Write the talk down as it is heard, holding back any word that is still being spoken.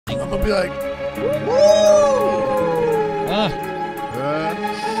I'm gonna be like, woo!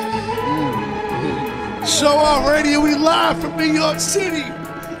 Showoff Radio, we live from New York City.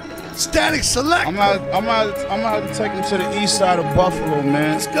 Static Select. I'm gonna have to take him to the east side of Buffalo,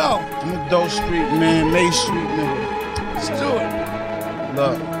 man. Let's go. I'm a Doe Street man, May Street nigga. Let's do it.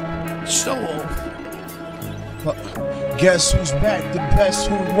 Look. Showoff. Guess who's back? The best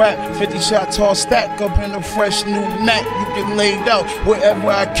who rap. 50 shot tall stack up in a fresh new Mac. You get laid out wherever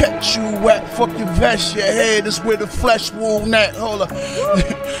I catch you at. Fuck your vest, your head is where the flesh wound at. Hold up.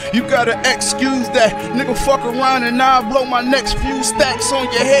 You gotta excuse that. Nigga fuck around and I blow my next few stacks on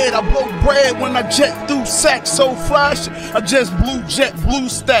your head. I blow bread when I jet through sacks. So flash, I just blue jet blue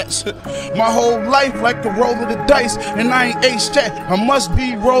stats. My whole life like a roll of the dice. And I ain't H-Jack. I must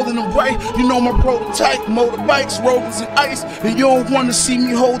be rolling away. You know my prototype. Motorbikes, rollers and ice. And you don't wanna see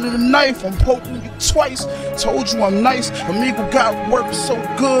me holding a knife. I'm poking you twice. Told you I'm nice. Amigo got work so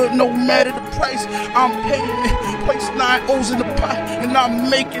good, no matter the price. I'm paying it. Place 9 O's in the pot, and I'm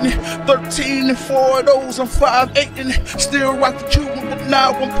making it. 13 and 4 of those, I'm 5'8" in it. Still rock the Cuban, but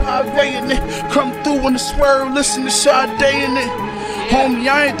now I'm paving it. Come through in the swerve, listen to Sade in it. Homie,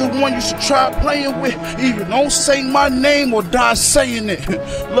 I ain't the one you should try playing with. Even don't say my name or die saying it.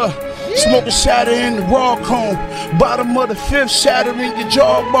 Look. Smoke a shatter in the raw cone. Bottom of the 5th shattering your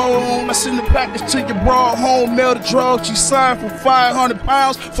jawbone. I send the package to your broad home. Mail the drug she signed for 500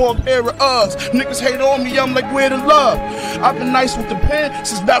 pounds for a pair of Uggs. Niggas hate on me, I'm like, where the love? I've been nice with the pen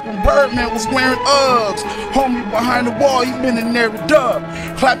since back when Birdman was wearing Uggs. Homie behind the wall, he been in there with dub.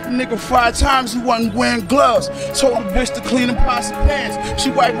 Clapped the nigga 5 times, he wasn't wearing gloves. Told the bitch to clean them pots and pans. She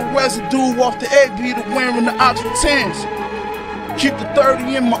wiped the residue off the egg beater wearing the Oxford 10s. Keep the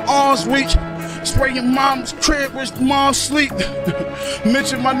 30 in my arms reach. Spray your mom's crib, wish the mom sleep.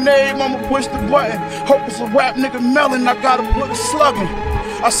 Mention my name, I'ma push the button. Hope it's a rap nigga melon, I gotta put a slug in.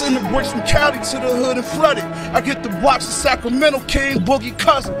 I send the bricks from Cali to the hood and flood it. I get the blocks of Sacramento, King Boogie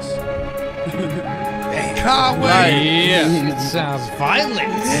Cousins. Hey, Conway. Yeah, it sounds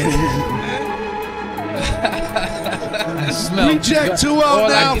violent. I smell Reject 2 out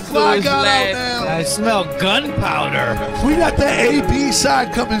now, Fly God out now. I smell gunpowder. We got the A-B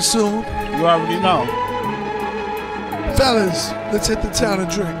side coming soon. You already know. Fellas, let's hit the town and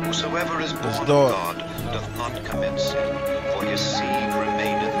drink. Whosoever is born of God doth not commit sin, for his seed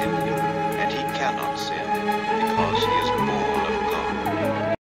remaineth in him, and he cannot sin, because he is born